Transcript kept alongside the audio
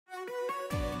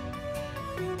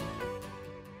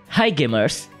Hi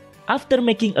gamers! After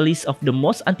making a list of the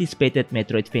most anticipated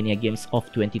Metroidvania games of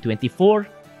 2024,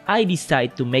 I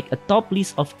decided to make a top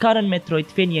list of current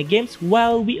Metroidvania games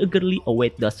while we eagerly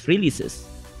await those releases.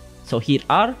 So here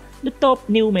are the top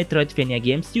new Metroidvania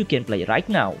games you can play right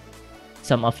now.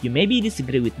 Some of you maybe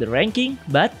disagree with the ranking,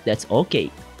 but that's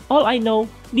okay. All I know,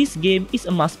 this game is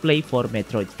a must-play for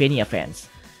Metroidvania fans.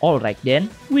 Alright then,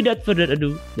 without further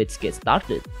ado, let's get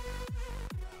started.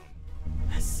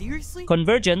 Seriously?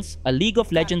 CONVERGENCE, a League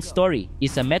of Legends story,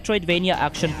 is a Metroidvania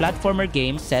action platformer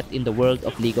game set in the world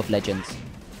of League of Legends.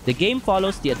 The game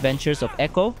follows the adventures of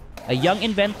Echo, a young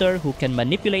inventor who can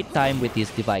manipulate time with his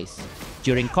device.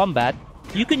 During combat,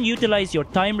 you can utilize your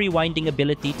time rewinding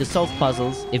ability to solve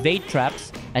puzzles, evade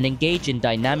traps, and engage in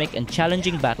dynamic and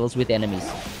challenging battles with enemies.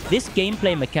 This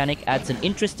gameplay mechanic adds an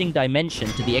interesting dimension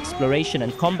to the exploration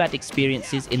and combat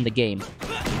experiences in the game.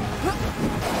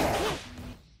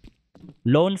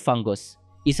 Lone Fungus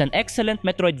is an excellent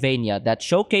Metroidvania that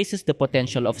showcases the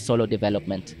potential of solo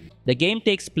development. The game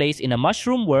takes place in a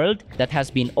mushroom world that has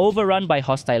been overrun by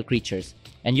hostile creatures,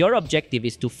 and your objective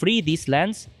is to free these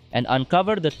lands and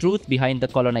uncover the truth behind the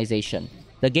colonization.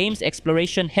 The game's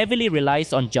exploration heavily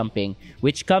relies on jumping,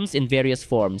 which comes in various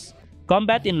forms.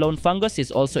 Combat in Lone Fungus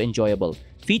is also enjoyable,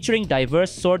 featuring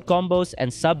diverse sword combos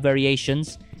and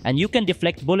sub-variations, and you can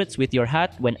deflect bullets with your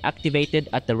hat when activated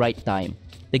at the right time.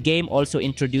 The game also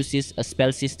introduces a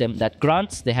spell system that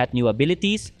grants the hat new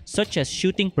abilities, such as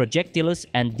shooting projectiles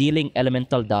and dealing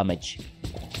elemental damage.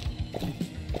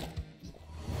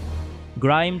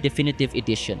 Grime Definitive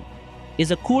Edition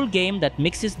is a cool game that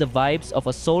mixes the vibes of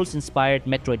a Souls-inspired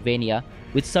Metroidvania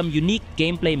with some unique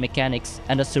gameplay mechanics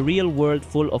and a surreal world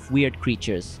full of weird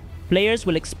creatures. Players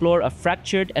will explore a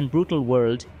fractured and brutal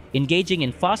world, engaging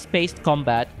in fast-paced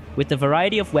combat with a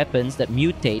variety of weapons that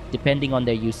mutate depending on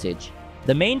their usage.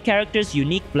 The main character's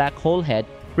unique black hole head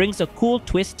brings a cool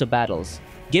twist to battles,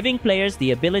 giving players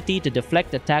the ability to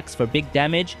deflect attacks for big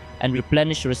damage and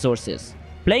replenish resources.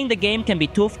 Playing the game can be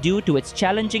tough due to its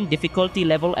challenging difficulty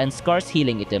level and scarce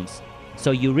healing items, so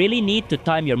you really need to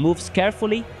time your moves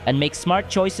carefully and make smart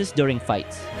choices during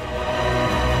fights.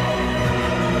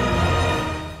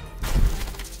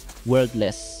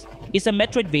 Worldless is a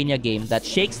Metroidvania game that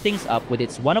shakes things up with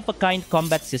its one-of-a-kind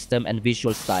combat system and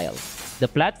visual style. The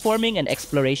platforming and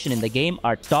exploration in the game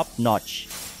are top-notch,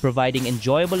 providing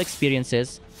enjoyable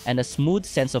experiences and a smooth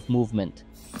sense of movement.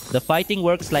 The fighting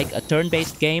works like a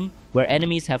turn-based game where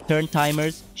enemies have turn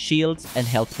timers, shields, and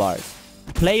health bars.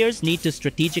 Players need to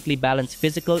strategically balance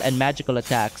physical and magical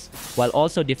attacks while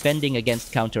also defending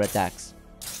against counterattacks.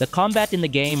 The combat in the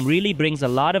game really brings a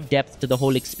lot of depth to the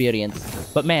whole experience.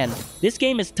 But man, this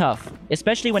game is tough,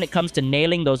 especially when it comes to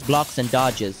nailing those blocks and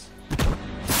dodges.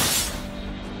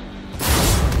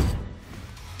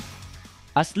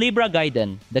 Aslibra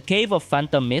Gaiden, The Cave of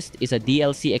Phantom Mist is a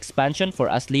DLC expansion for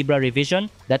Aslibra Revision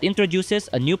that introduces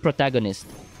a new protagonist,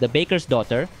 the Baker's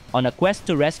Daughter, on a quest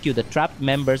to rescue the trapped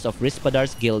members of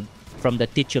Rispadar's guild from the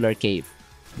titular cave.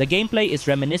 The gameplay is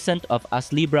reminiscent of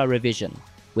Aslibra Revision,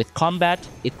 with combat,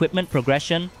 equipment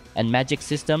progression, and magic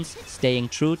systems staying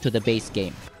true to the base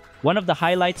game. One of the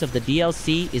highlights of the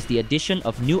DLC is the addition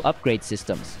of new upgrade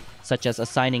systems, such as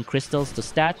assigning crystals to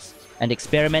stats and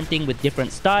experimenting with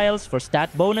different styles for stat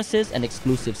bonuses and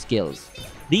exclusive skills.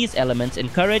 These elements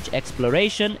encourage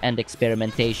exploration and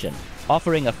experimentation,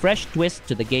 offering a fresh twist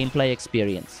to the gameplay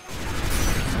experience.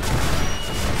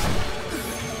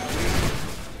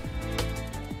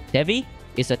 Tevi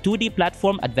is a 2D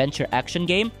platform adventure action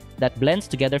game that blends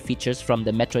together features from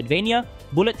the Metroidvania,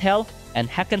 bullet hell, and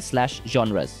hack-and-slash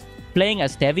genres. Playing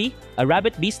as Tevi, a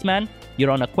rabbit beastman,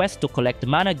 you're on a quest to collect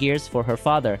mana gears for her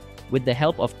father with the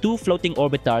help of two floating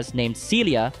orbitars named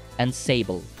Celia and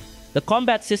Sable. The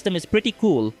combat system is pretty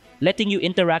cool, letting you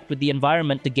interact with the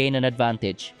environment to gain an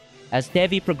advantage. As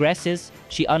Tevi progresses,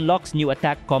 she unlocks new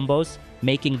attack combos,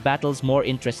 making battles more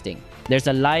interesting. There's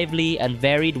a lively and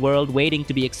varied world waiting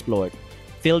to be explored,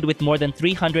 filled with more than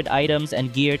 300 items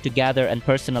and gear to gather and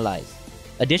personalize.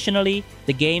 Additionally,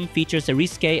 the game features a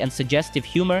risque and suggestive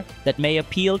humor that may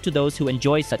appeal to those who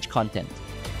enjoy such content.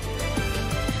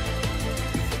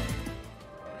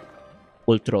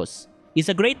 Ultros is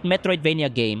a great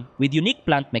Metroidvania game with unique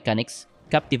plant mechanics,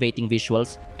 captivating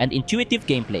visuals, and intuitive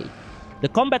gameplay. The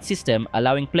combat system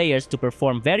allowing players to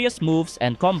perform various moves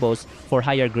and combos for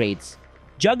higher grades.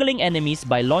 Juggling enemies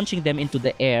by launching them into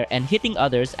the air and hitting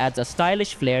others adds a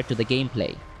stylish flair to the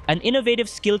gameplay. An innovative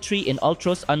skill tree in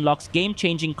Ultros unlocks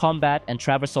game-changing combat and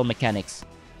traversal mechanics,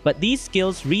 but these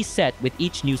skills reset with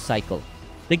each new cycle.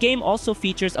 The game also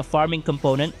features a farming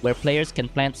component where players can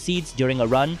plant seeds during a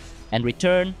run and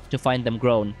return to find them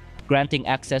grown, granting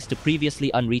access to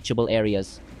previously unreachable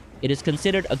areas. It is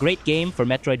considered a great game for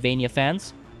Metroidvania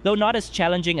fans, though not as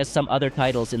challenging as some other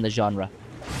titles in the genre.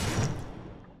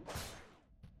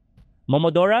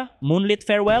 Momodora: Moonlit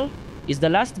Farewell is the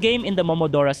last game in the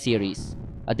Momodora series,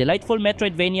 a delightful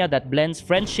Metroidvania that blends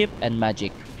friendship and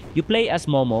magic. You play as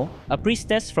Momo, a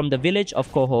priestess from the village of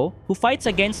Koho who fights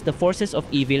against the forces of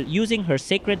evil using her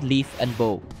sacred leaf and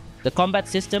bow. The combat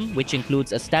system, which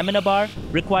includes a stamina bar,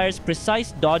 requires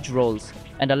precise dodge rolls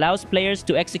and allows players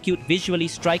to execute visually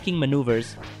striking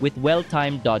maneuvers with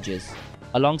well-timed dodges.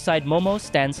 Alongside Momo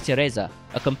stands Teresa,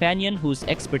 a companion whose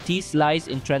expertise lies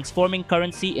in transforming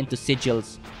currency into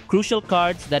sigils, crucial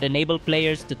cards that enable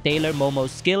players to tailor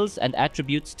Momo's skills and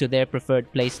attributes to their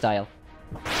preferred playstyle.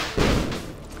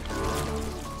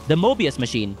 The Mobius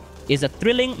Machine is a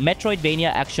thrilling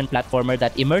Metroidvania action platformer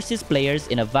that immerses players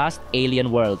in a vast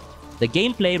alien world. The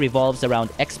gameplay revolves around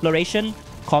exploration,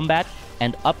 combat,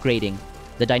 and upgrading.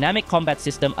 The dynamic combat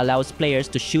system allows players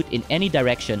to shoot in any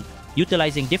direction,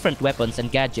 utilizing different weapons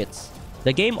and gadgets.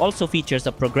 The game also features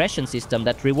a progression system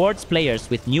that rewards players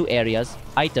with new areas,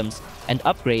 items, and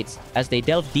upgrades as they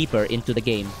delve deeper into the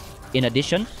game. In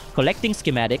addition, collecting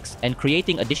schematics and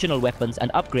creating additional weapons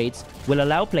and upgrades will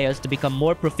allow players to become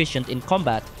more proficient in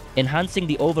combat, enhancing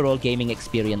the overall gaming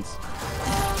experience.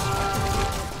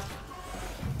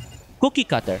 Cookie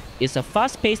Cutter is a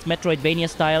fast-paced Metroidvania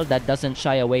style that doesn't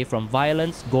shy away from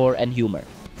violence, gore, and humor.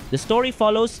 The story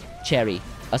follows Cherry,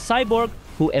 a cyborg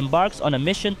who embarks on a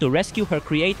mission to rescue her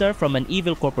creator from an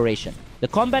evil corporation. The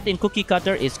combat in Cookie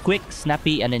Cutter is quick,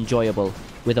 snappy, and enjoyable,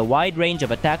 with a wide range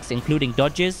of attacks including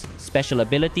dodges, special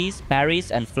abilities, parries,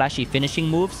 and flashy finishing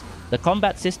moves. The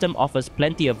combat system offers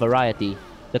plenty of variety.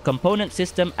 The component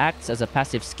system acts as a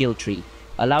passive skill tree,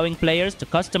 allowing players to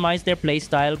customize their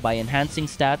playstyle by enhancing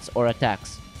stats or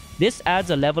attacks. This adds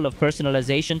a level of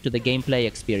personalization to the gameplay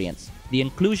experience. The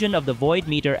inclusion of the Void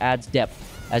Meter adds depth,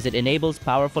 as it enables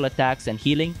powerful attacks and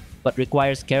healing, but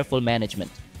requires careful management.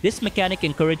 This mechanic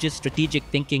encourages strategic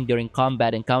thinking during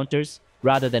combat encounters,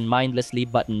 rather than mindlessly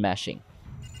button mashing.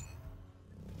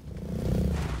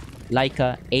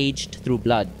 Laika: Aged Through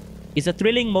Blood is a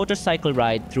thrilling motorcycle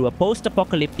ride through a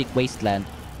post-apocalyptic wasteland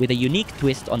with a unique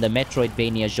twist on the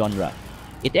Metroidvania genre.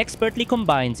 It expertly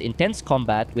combines intense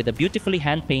combat with a beautifully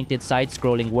hand-painted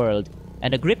side-scrolling world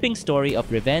and a gripping story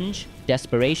of revenge,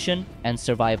 desperation, and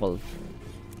survival.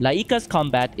 Laika's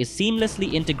combat is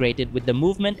seamlessly integrated with the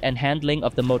movement and handling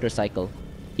of the motorcycle.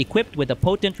 Equipped with a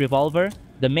potent revolver,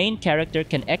 the main character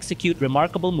can execute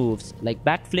remarkable moves like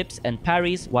backflips and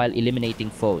parries while eliminating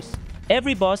foes.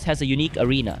 Every boss has a unique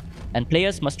arena, and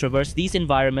players must traverse these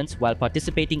environments while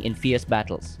participating in fierce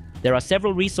battles. There are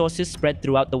several resources spread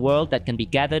throughout the world that can be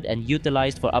gathered and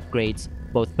utilized for upgrades,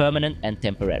 both permanent and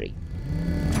temporary.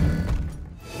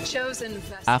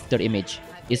 After Image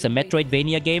is a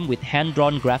Metroidvania game with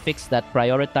hand-drawn graphics that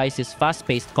prioritizes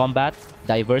fast-paced combat,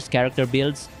 diverse character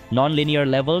builds, non-linear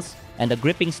levels, and a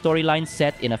gripping storyline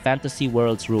set in a fantasy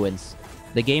world's ruins.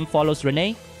 The game follows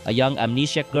Renee, a young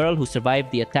amnesiac girl who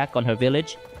survived the attack on her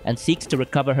village and seeks to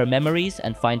recover her memories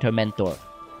and find her mentor.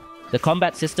 The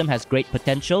combat system has great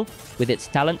potential, with its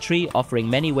talent tree offering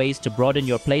many ways to broaden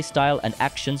your playstyle and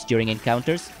actions during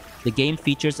encounters. The game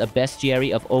features a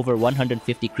bestiary of over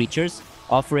 150 creatures,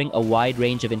 offering a wide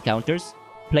range of encounters.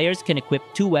 Players can equip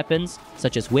 2 weapons,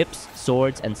 such as whips,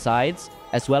 swords, and scythes,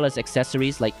 as well as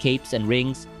accessories like capes and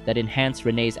rings that enhance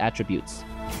Renee's attributes.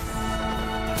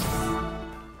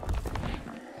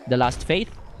 The Last Faith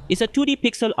is a 2D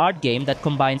pixel art game that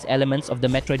combines elements of the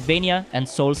Metroidvania and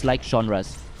Souls-like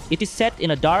genres. It is set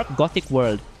in a dark, gothic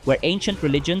world where ancient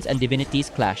religions and divinities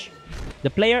clash. The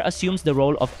player assumes the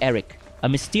role of Eric, a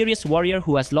mysterious warrior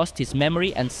who has lost his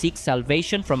memory and seeks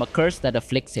salvation from a curse that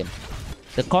afflicts him.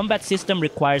 The combat system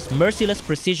requires merciless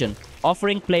precision,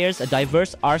 offering players a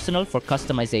diverse arsenal for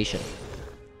customization.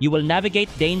 You will navigate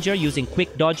danger using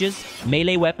quick dodges,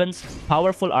 melee weapons,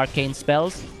 powerful arcane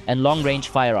spells, and long-range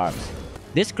firearms.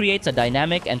 This creates a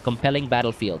dynamic and compelling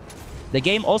battlefield. The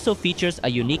game also features a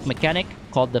unique mechanic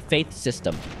called the Faith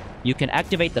System. You can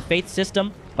activate the Faith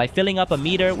System by filling up a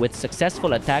meter with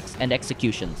successful attacks and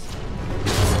executions.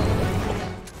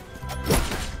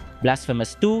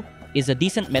 Blasphemous 2 is a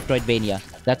decent Metroidvania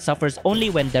that suffers only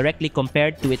when directly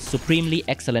compared to its supremely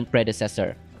excellent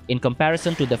predecessor. In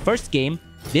comparison to the first game,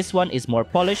 this one is more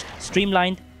polished,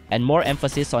 streamlined, and more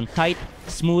emphasis on tight,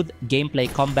 smooth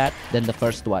gameplay combat than the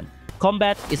first one.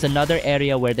 Combat is another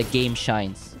area where the game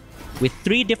shines. With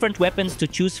 3 different weapons to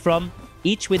choose from,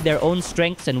 each with their own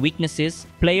strengths and weaknesses,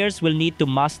 players will need to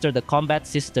master the combat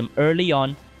system early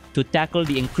on to tackle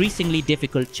the increasingly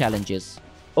difficult challenges.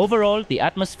 Overall, the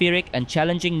atmospheric and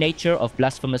challenging nature of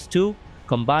Blasphemous 2,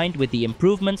 combined with the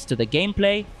improvements to the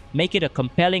gameplay, make it a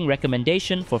compelling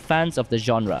recommendation for fans of the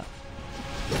genre.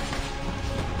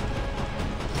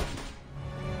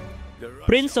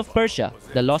 Prince of Persia: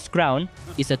 The Lost Crown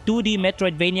is a 2D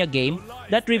Metroidvania game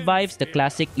that revives the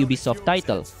classic Ubisoft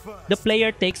title. The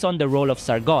player takes on the role of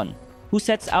Sargon, who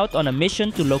sets out on a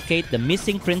mission to locate the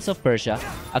missing Prince of Persia,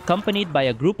 accompanied by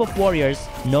a group of warriors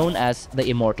known as the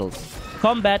Immortals.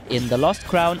 Combat in The Lost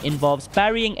Crown involves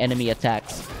parrying enemy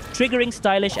attacks, triggering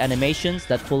stylish animations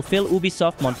that fulfill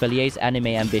Ubisoft Montpellier's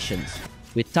anime ambitions.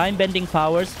 With time-bending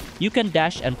powers, you can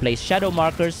dash and place shadow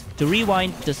markers to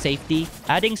rewind to safety,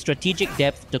 adding strategic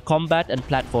depth to combat and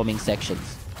platforming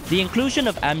sections. The inclusion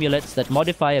of amulets that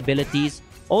modify abilities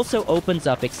also opens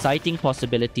up exciting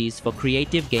possibilities for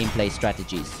creative gameplay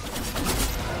strategies.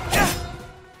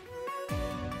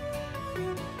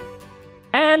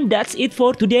 And that's it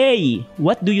for today!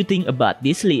 What do you think about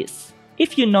this list?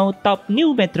 If you know top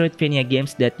new Metroidvania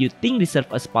games that you think deserve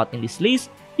a spot in this list,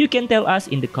 you can tell us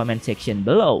in the comment section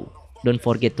below. Don't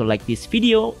forget to like this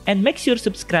video and make sure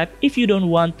subscribe if you don't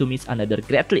want to miss another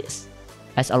great list.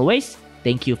 As always,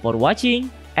 thank you for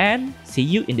watching and see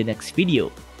you in the next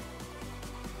video.